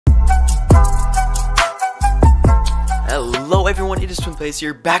everyone, it is TwinPlayz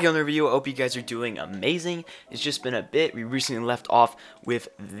here, back in another video. I hope you guys are doing amazing. It's just been a bit. We recently left off with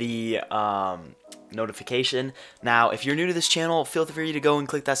the notification. Now, if you're new to this channel, feel free to go and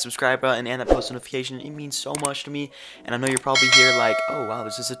click that subscribe button and that post notification. It means so much to me, and I know you're probably here like, oh wow,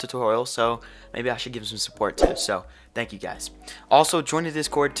 this is a tutorial, so maybe I should give some support too. So thank you guys. Also, join the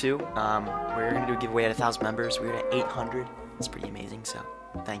Discord too. We're gonna do a giveaway at 1,000 members. We're at 800. It's pretty amazing, so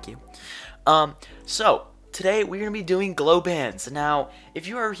thank you. So today we're going to be doing glow bands. Now, if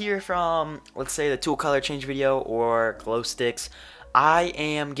you are here from, let's say, the tool color change video or glow sticks, I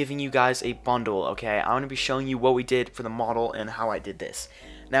am giving you guys a bundle, okay? I'm going to be showing you what we did for the model and how I did this.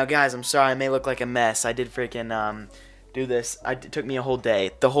 Now, guys, I'm sorry, I may look like a mess. I did freaking do this. It took me a whole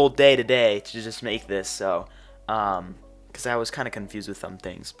day, the whole day today to just make this, so, because I was kind of confused with some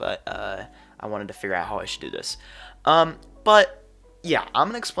things, but I wanted to figure out how I should do this. But, yeah, I'm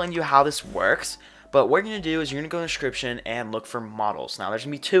going to explain to you how this works. But what you're going to do is you're going to go in the description and look for models. Now, there's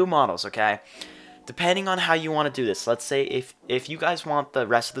going to be 2 models, okay? Depending on how you want to do this. Let's say if you guys want the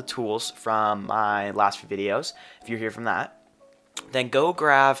rest of the tools from my last few videos, if you're here from that, then go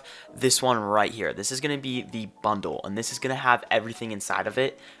grab this one right here. This is going to be the bundle, and this is going to have everything inside of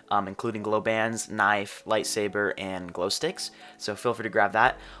it, including glow bands, knife, lightsaber, and glow sticks. So feel free to grab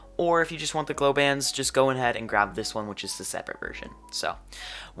that. Or if you just want the glow bands, just go ahead and grab this one, which is the separate version. So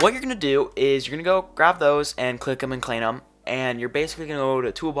what you're going to do is you're going to go grab those and click them and claim them. And you're basically going to go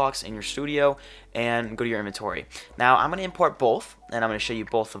to Toolbox in your studio and go to your inventory. Now, I'm going to import both, and I'm going to show you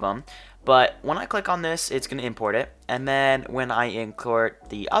both of them. But when I click on this, it's going to import it. And then when I import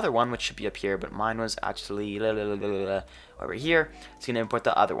the other one, which should be up here, but mine was actually over here, it's going to import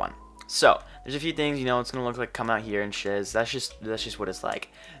the other one. So there's a few things, you know, it's gonna look like come out here and shiz. That's just what it's like.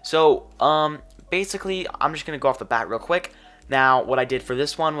 So basically, I'm just gonna go off the bat real quick. Now, what I did for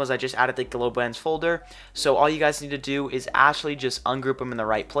this one was I just added the glow bands folder. So all you guys need to do is actually just ungroup them in the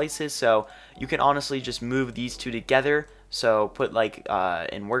right places. So you can honestly just move these two together. So put like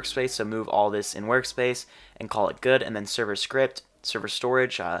in workspace. So move all this in workspace and call it good. And then server script, server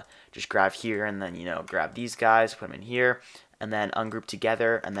storage. Just grab here and then grab these guys, put them in here. And then ungroup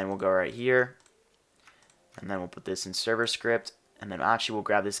together, and then we'll go right here, and then we'll put this in server script, and then actually we'll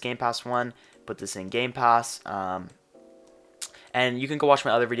grab this Gamepass one, put this in Gamepass, and you can go watch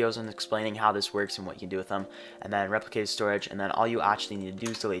my other videos on explaining how this works and what you can do with them, and then replicated storage, and then all you actually need to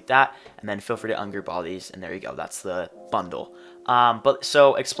do is delete that, and then feel free to ungroup all these, and there you go, that's the bundle.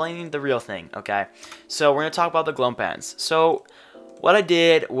 So explaining the real thing, okay, so we're going to talk about the glow bands. So what I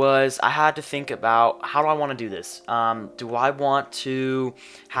did was I had to think about how do I want to do this. Do I want to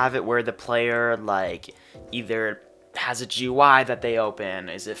have it where the player like either has a GUI that they open?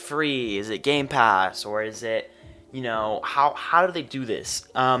 Is it free? Is it Game Pass? Or is it, how do they do this?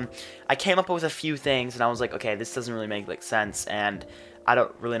 I came up with a few things and I was like, okay, this doesn't really make sense and I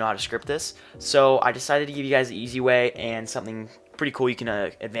don't really know how to script this. So I decided to give you guys the easy way and something pretty cool you can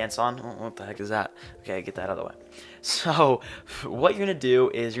advance on. Oh, what the heck is that? Okay, get that out of the way. So what you're going to do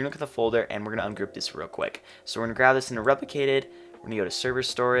is you're going to look at the folder and we're going to ungroup this real quick. So we're going to grab this into replicated. We're going to go to server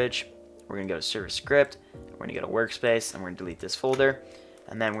storage. We're going to go to server script. We're going to go to workspace and we're going to delete this folder.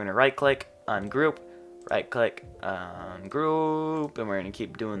 And then we're going to right click, ungroup, right click, ungroup, and we're going to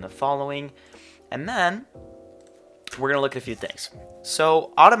keep doing the following. And then we're going to look at a few things.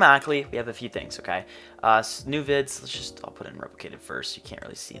 So automatically we have a few things, okay? New vids, I'll put it in replicated first. You can't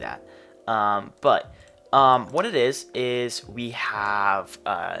really see that. What it is we have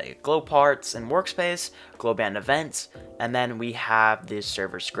glow parts and workspace, glow band events, and then we have this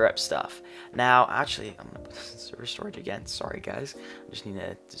server script stuff. Now, actually, I'm going to put this in server storage again. Sorry, guys. I just need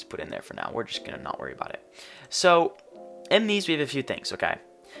to just put it in there for now. We're just going to not worry about it. So in these, we have a few things, okay?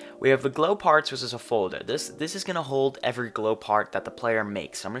 We have the glow parts, which is a folder. This is going to hold every glow part that the player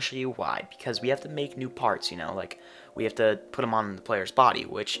makes. I'm going to show you why. Because we have to make new parts, like we have to put them on the player's body,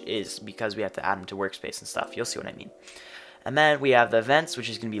 which is because we have to add them to workspace and stuff. You'll see what I mean. And then we have the events, which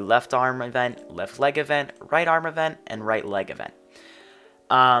is going to be left arm event, left leg event, right arm event, and right leg event.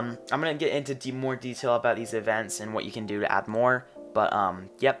 I'm going to get into more detail about these events and what you can do to add more. But,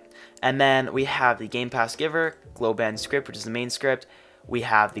 yep. And then we have the Gamepass giver, glow band script, which is the main script. We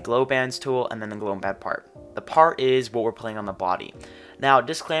have the glow bands tool and then the glow band part. The part is what we're putting on the body. Now,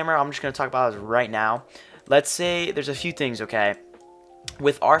 disclaimer, I'm just going to talk about this right now. Let's say there's a few things, okay?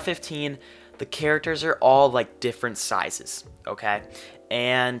 With R15, the characters are all like different sizes, okay?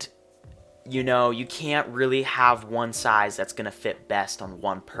 And, you can't really have one size that's going to fit best on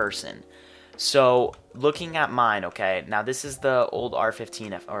one person. So looking at mine, okay, now this is the old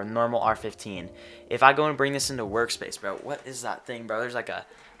R15 or normal R15. If I go and bring this into workspace, bro, what is that thing, bro? There's like a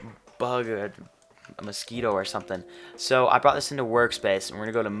bug, a mosquito or something. So I brought this into workspace, and we're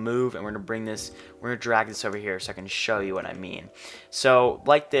gonna go to move, and we're gonna bring this, we're gonna drag this over here so I can show you what I mean. So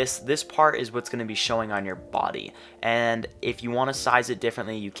like this part is what's gonna be showing on your body, and if you want to size it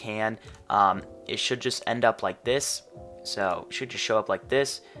differently, you can. It should just end up like this, so it should just show up like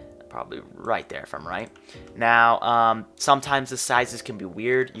this, probably right there if I'm right. Now sometimes the sizes can be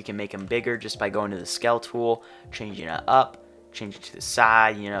weird. You can make them bigger just by going to the scale tool, changing it up, change it to the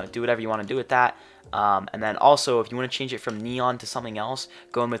side, you know, do whatever you want to do with that. And then also, if you want to change it from neon to something else,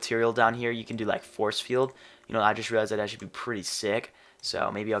 go in material down here. You can do like force field. You know, I just realized that should be pretty sick. So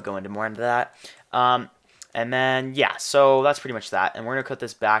maybe I'll go into more into that. And then, yeah, so that's pretty much that. And we're going to put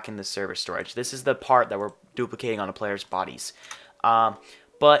this back in the server storage. This is the part that we're duplicating on the player's bodies.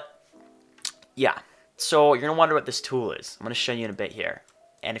 But, yeah, so you're going to wonder what this tool is. I'm going to show you in a bit here,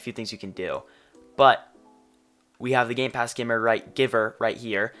 and a few things you can do. But we have the Gamepass giver right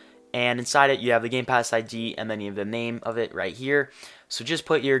here, and inside it you have the Gamepass ID, and then you have the name of it right here. So just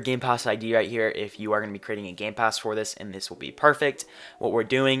put your Gamepass ID right here if you are going to be creating a Game Pass for this, and this will be perfect. What we're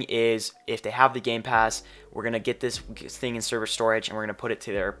doing is, if they have the Game Pass, we're going to get this thing in server storage, and we're going to put it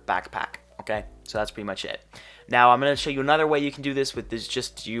to their backpack. Okay, so that's pretty much it. Now I'm going to show you another way you can do this with this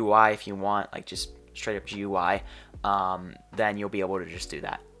just GUI if you want, like just straight up GUI. Then you'll be able to just do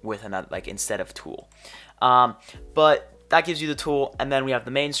that with another, like instead of tool. But that gives you the tool, and then we have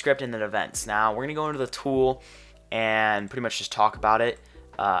the main script and then events. Now we're gonna go into the tool and pretty much just talk about it.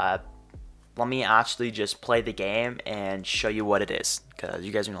 Let me actually just play the game and show you what it is, because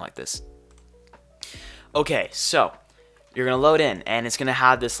you guys are gonna like this. Okay, so you're gonna load in, and it's gonna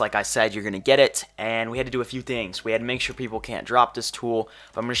have this, like I said, you're gonna get it, and we had to do a few things. We had to make sure people can't drop this tool,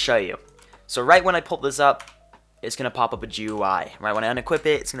 but I'm gonna show you. So right when I pull this up, it's going to pop up a GUI. Right when I unequip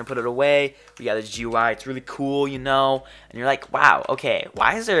it, it's going to put it away. We got this GUI. It's really cool, you know. And you're like, wow, okay,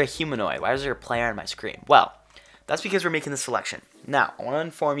 why is there a humanoid? Why is there a player on my screen? Well, that's because we're making the selection. Now, I want to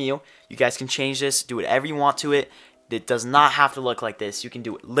inform you, you guys can change this, do whatever you want to it. It does not have to look like this. You can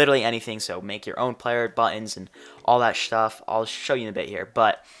do literally anything, so make your own player buttons and all that stuff. I'll show you in a bit here,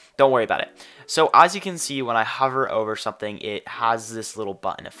 but don't worry about it. So as you can see, when I hover over something, it has this little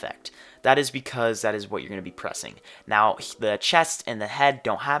button effect. That is because that is what you're going to be pressing. Now, the chest and the head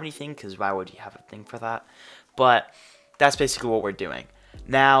don't have anything, because why would you have a thing for that? But that's basically what we're doing.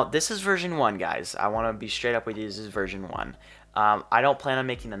 Now, this is version 1, guys. I want to be straight up with you. This is version 1. I don't plan on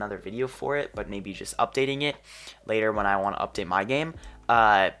making another video for it, but maybe just updating it later when I want to update my game.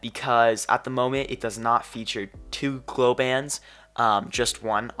 Because at the moment, it does not feature 2 glow bands, just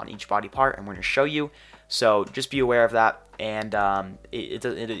 1 on each body part, and we're going to show you. So just be aware of that, and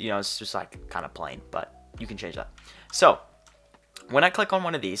you know, it's just like kind of plain, but you can change that. So when I click on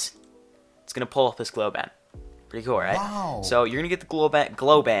one of these, it's gonna pull up this glow band. Pretty cool, right? Wow. So you're gonna get the glow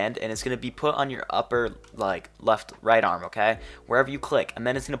band, and it's gonna be put on your upper, like right arm, okay, wherever you click, and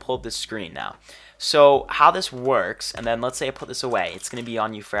then it's gonna pull up this screen now. So how this works, and then let's say I put this away, it's gonna be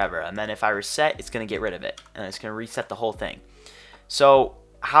on you forever, and then if I reset, it's gonna get rid of it, and it's gonna reset the whole thing. So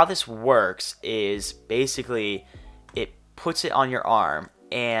how this works is basically it puts it on your arm,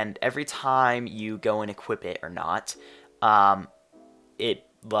 and every time you go and equip it or not, it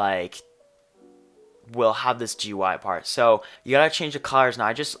like will have this GUI part. So you gotta change the colors. Now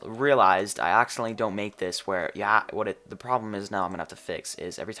I just realized I accidentally don't make this where, yeah, the problem is now I'm gonna have to fix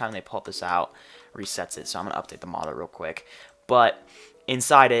is every time they pull this out, resets it. So I'm gonna update the model real quick. But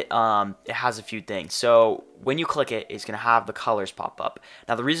inside it, it has a few things. So when you click it, it's going to have the colors pop up.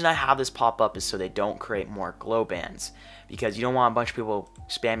 Now, the reason I have this pop up is so they don't create more glow bands, because you don't want a bunch of people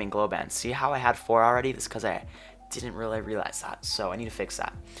spamming glow bands. See how I had 4 already? That's because I didn't really realize that, so I need to fix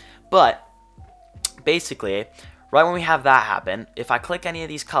that. But basically, right when we have that happen, if I click any of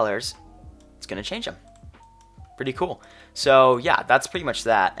these colors, it's going to change them. Pretty cool. So yeah, that's pretty much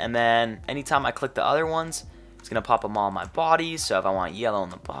that. And then anytime I click the other ones, it's going to pop them all on my body. So if I want yellow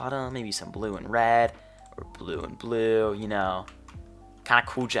on the bottom, maybe some blue and red, or blue and blue, you know, kind of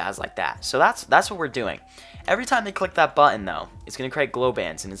cool jazz like that. So that's what we're doing. Every time they click that button, though, it's going to create glow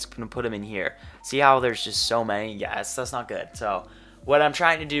bands, and it's going to put them in here. See how there's just so many? Yeah, that's not good. So what I'm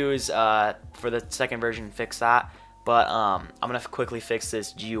trying to do is, for the second version, fix that. But I'm going to quickly fix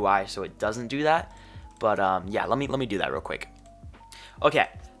this GUI so it doesn't do that. But yeah, let me do that real quick. Okay.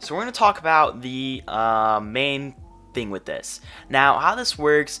 So we're going to talk about the main thing with this. Now, how this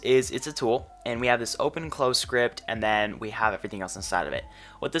works is it's a tool, and we have this open and close script, and then we have everything else inside of it.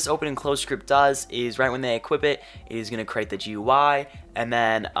 What this open and close script does is right when they equip it, it is going to create the GUI, and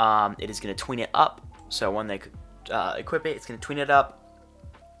then it is going to tween it up. So when they equip it, it's going to tween it up.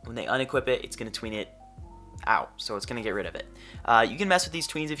 When they unequip it, it's going to tween it out, so it's gonna get rid of it. You can mess with these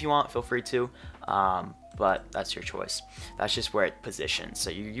tweens if you want, feel free to, but that's your choice. That's just where it positions, so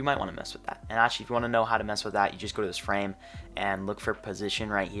you might want to mess with that. And actually, if you want to know how to mess with that, you just go to this frame and look for position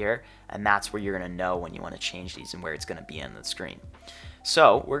right here, and that's where you're gonna know when you want to change these and where it's gonna be on the screen.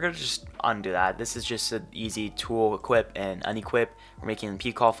 So we're gonna just undo that. This is just an easy tool, equip and unequip. We're making the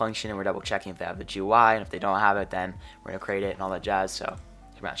p call function, and we're double checking if they have the GUI, and if they don't have it, then we're gonna create it and all that jazz. So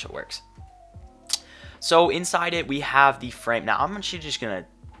pretty much it works. So inside it, we have the frame. Now I'm actually just gonna,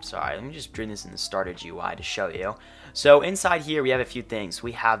 sorry, let me just bring this in the starter GUI to show you. So inside here, we have a few things.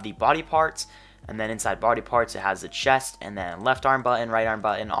 We have the body parts, and then inside body parts, it has the chest, and then left arm button, right arm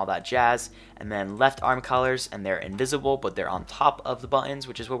button, all that jazz, and then left arm colors, and they're invisible, but they're on top of the buttons,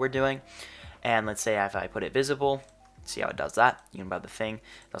 which is what we're doing. And let's say if I put it visible, see how it does that. You can buy the thing.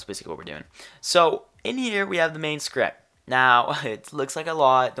 That's basically what we're doing. So in here, we have the main script. Now, it looks like a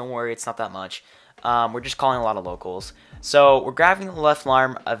lot. Don't worry, it's not that much. We're just calling a lot of locals. So we're grabbing the left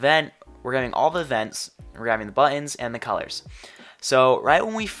arm event, we're grabbing all the events, we're grabbing the buttons and the colors. So right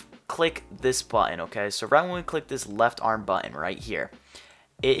when we click this button, okay, so right when we click this left arm button right here,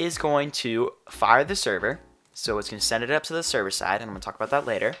 it is going to fire the server. So it's going to send it up to the server side, and I'm going to talk about that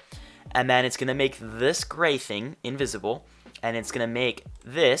later. And then it's going to make this gray thing invisible, and it's going to make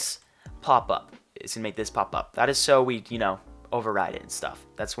this pop up. It's going to make this pop up. That is so we, override it and stuff.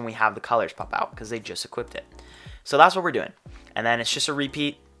 That's when we have the colors pop out because they just equipped it. So that's what we're doing. And then it's just a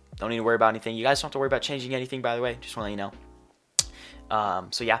repeat. Don't need to worry about anything. You guys don't have to worry about changing anything, by the way. Just want to let you know.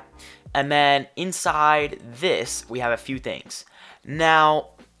 So yeah. And then inside this, we have a few things. Now,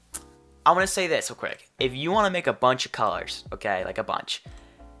 I want to say this real quick. If you want to make a bunch of colors, okay, like a bunch,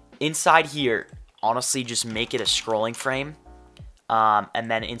 inside here, honestly, just make it a scrolling frame.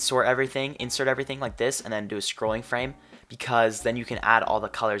 And then insert everything like this, and then do a scrolling frame, because then you can add all the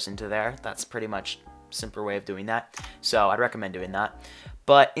colors into there. That's pretty much a simpler way of doing that. So I'd recommend doing that.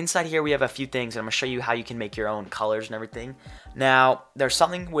 But inside here, we have a few things, and I'm going to show you how you can make your own colors and everything. Now, there's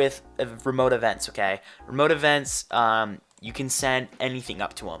something with remote events, okay? Remote events, you can send anything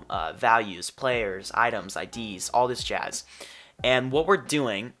up to them. Values, players, items, IDs, all this jazz. And what we're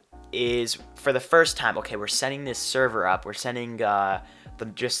doing is, for the first time, okay, we're setting this server up. We're sending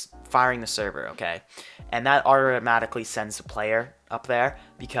just firing the server, okay? And that automatically sends the player up there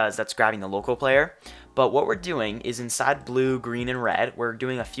because that's grabbing the local player. But what we're doing is inside blue, green, and red, we're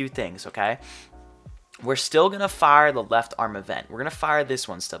doing a few things, okay? We're still going to fire the left arm event. We're going to fire this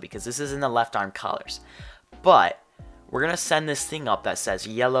one still because this is in the left arm colors. But we're going to send this thing up that says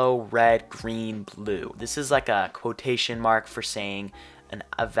yellow, red, green, blue. This is like a quotation mark for saying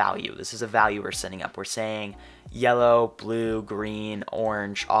a value. This is a value we're sending up. We're saying yellow, blue, green,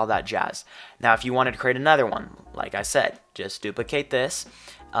 orange, all that jazz. Now, if you wanted to create another one, like I said, just duplicate this,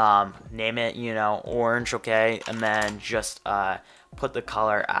 name it, orange, okay, and then just put the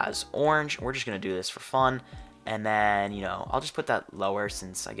color as orange. We're just gonna do this for fun, and then I'll just put that lower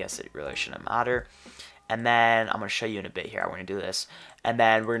since I guess it really shouldn't matter. And then I'm gonna show you in a bit here. We're gonna do this, and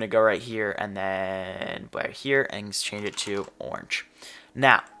then we're gonna go right here, and then right here, and change it to orange.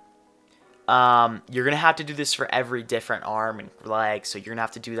 Now, you're going to have to do this for every different arm and leg, so you're going to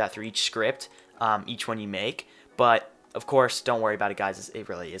have to do that through each script, each one you make. But, of course, don't worry about it, guys. It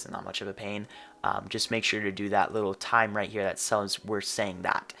really isn't that much of a pain. Just make sure to do that little time right here that says we're saying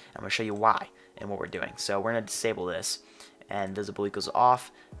that. I'm going to show you why and what we're doing. So we're going to disable this, and visible equals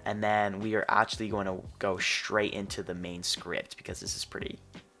off, and then we are actually going to go straight into the main script because this is pretty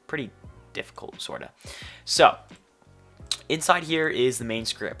difficult, sort of. So inside here is the main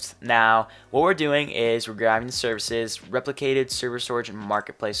script. Now, what we're doing is we're grabbing the services, replicated, server storage, and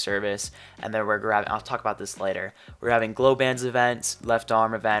marketplace service, and then we're grabbing, I'll talk about this later. We're having glow bands events, left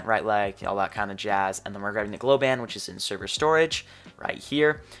arm event, right leg, all that kind of jazz, and then we're grabbing the glow band, which is in server storage, right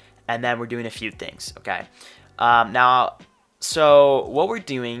here, and then we're doing a few things, okay? Now, so what we're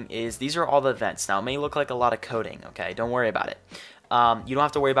doing is these are all the events. Now, it may look like a lot of coding, okay? Don't worry about it. You don't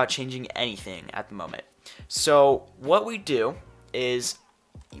have to worry about changing anything at the moment. So what we do is,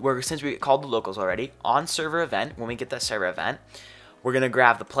 since we called the locals already, on server event, when we get that server event, we're going to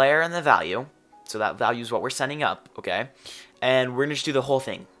grab the player and the value. So that value is what we're sending up, okay? And we're going to just do the whole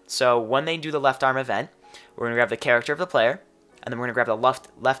thing. So when they do the left arm event, we're going to grab the character of the player, and then we're going to grab the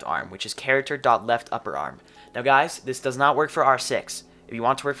left arm, which is character.left upper arm. Now guys, this does not work for R6. If you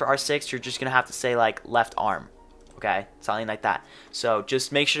want to work for R6, you're just going to have to say like left arm. Okay, something like that. So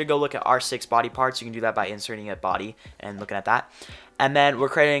just make sure to go look at R6 body parts. You can do that by inserting a body and looking at that. And then we're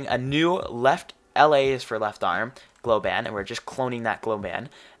creating a new left LA is for left arm glow band, and we're just cloning that glow band.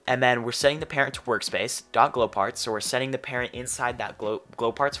 And then we're setting the parent to workspace .glow parts. So we're setting the parent inside that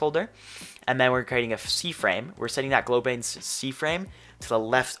glow parts folder. And then we're creating a C frame. We're setting that glow bane C frame to the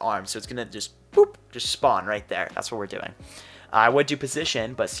left arm. So it's going to just boop, just spawn right there. That's what we're doing. I would do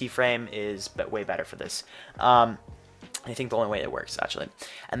position, but C frame is way better for this. I think the only way it works, actually.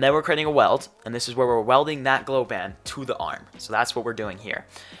 And then we're creating a weld, and this is where we're welding that glow band to the arm. So that's what we're doing here.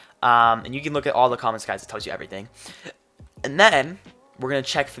 And you can look at all the comments, guys. It tells you everything. And then we're going to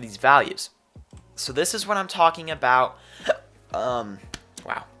check for these values. So this is what I'm talking about.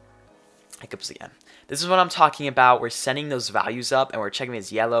 Wow. Hiccups again. This is what I'm talking about. We're sending those values up, and we're checking if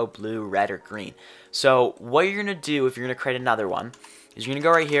it's yellow, blue, red, or green. So what you're going to do if you're going to create another one is you're going to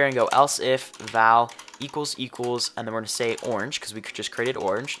go right here and go else if val equals, and then we're going to say orange because we just created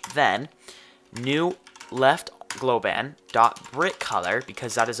orange. Then new left glow band dot brick color,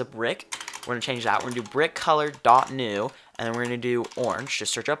 because that is a brick. We're going to change that. We're going to do brick color dot new, and then we're going to do orange.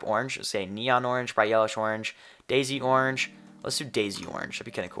 Just search up orange. Let's say neon orange, bright yellowish orange, daisy orange. Let's do daisy orange. That'd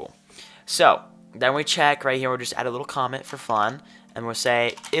be kind of cool. So then we check right here. We'll just add a little comment for fun, and we'll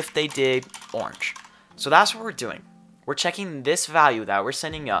say if they did orange. So that's what we're doing. We're checking this value that we're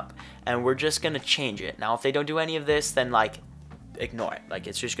sending up, and we're just going to change it. Now, if they don't do any of this, then, like, ignore it. Like,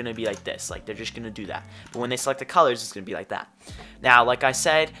 it's just going to be like this. Like, they're just going to do that. But when they select the colors, it's going to be like that. Now, like I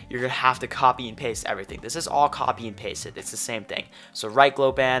said, you're going to have to copy and paste everything. This is all copy and pasted. It's the same thing. So, right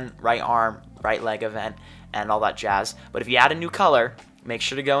glow band, right arm, right leg event, and all that jazz. But if you add a new color, make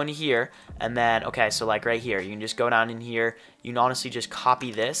sure to go into here. And then, okay, so, like, right here, you can just go down in here. You can honestly just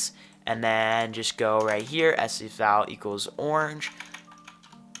copy this. And then just go right here, val equals orange.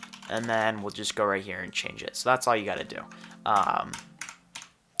 And then we'll just go right here and change it. So that's all you got to do.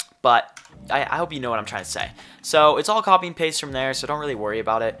 But I hope you know what I'm trying to say. So it's all copy and paste from there, so don't really worry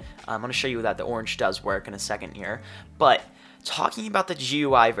about it. I'm going to show you that the orange does work in a second here. But talking about the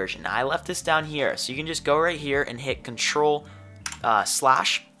GUI version, now I left this down here. So you can just go right here and hit Control /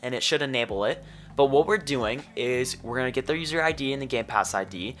 and it should enable it. But what we're doing is we're going to get their user ID and the Gamepass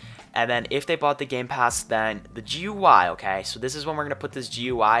ID. And then if they bought the Game Pass, then the GUI, okay? So this is when we're going to put this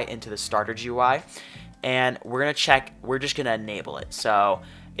GUI into the starter GUI. And we're going to check, we're just going to enable it. So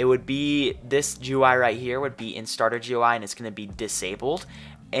it would be, this GUI right here would be in starter GUI, and it's going to be disabled.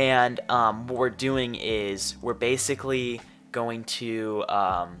 And what we're doing is we're basically going to,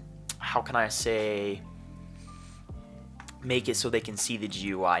 how can I say, make it so they can see the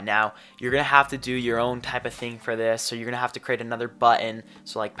GUI. Now, you're going to have to do your own type of thing for this. So you're going to have to create another button.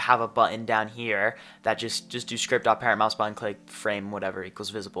 So like have a button down here that just do script.parent mouse button click frame whatever equals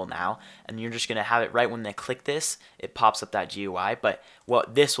visible now. And you're just going to have it right when they click this, it pops up that GUI. But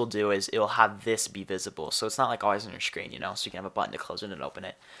what this will do is it'll have this be visible. So it's not like always on your screen, you know, so you can have a button to close it and open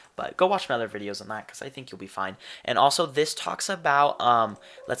it. But go watch my other videos on that because I think you'll be fine. And also this talks about,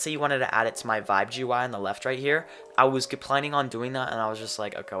 let's say you wanted to add it to my Vibe GUI on the left right here. I was planning on doing that and I was just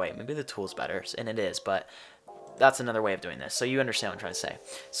like, okay, wait, maybe the tool's better. And it is, but that's another way of doing this. So you understand what I'm trying to say.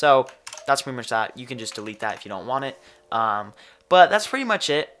 So that's pretty much that. You can just delete that if you don't want it. But that's pretty much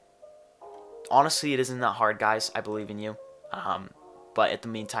it. Honestly, it isn't that hard, guys. I believe in you. But at the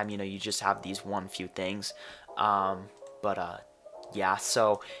meantime, you know, you just have these few things. Yeah,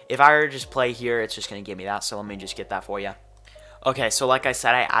 so if I were to just play here, it's just going to give me that. So let me just get that for you. Okay, so like I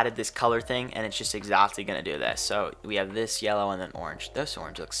said, I added this color thing, and it's just exactly going to do this. So we have this yellow and then orange. This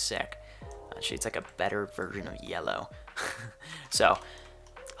orange looks sick. Actually, it's like a better version of yellow. So,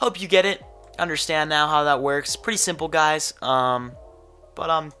 hope you get it. Understand now how that works. Pretty simple, guys.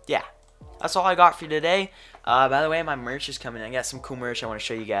 Yeah. That's all I got for you today. By the way, my merch is coming. I got some cool merch I want to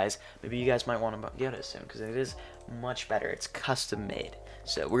show you guys. Maybe you guys might want to get it soon because it is much better. It's custom made.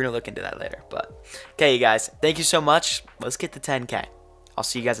 So we're going to look into that later. But, okay, you guys. Thank you so much. Let's get to 10K. I'll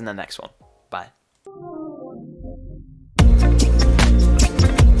see you guys in the next one. Bye.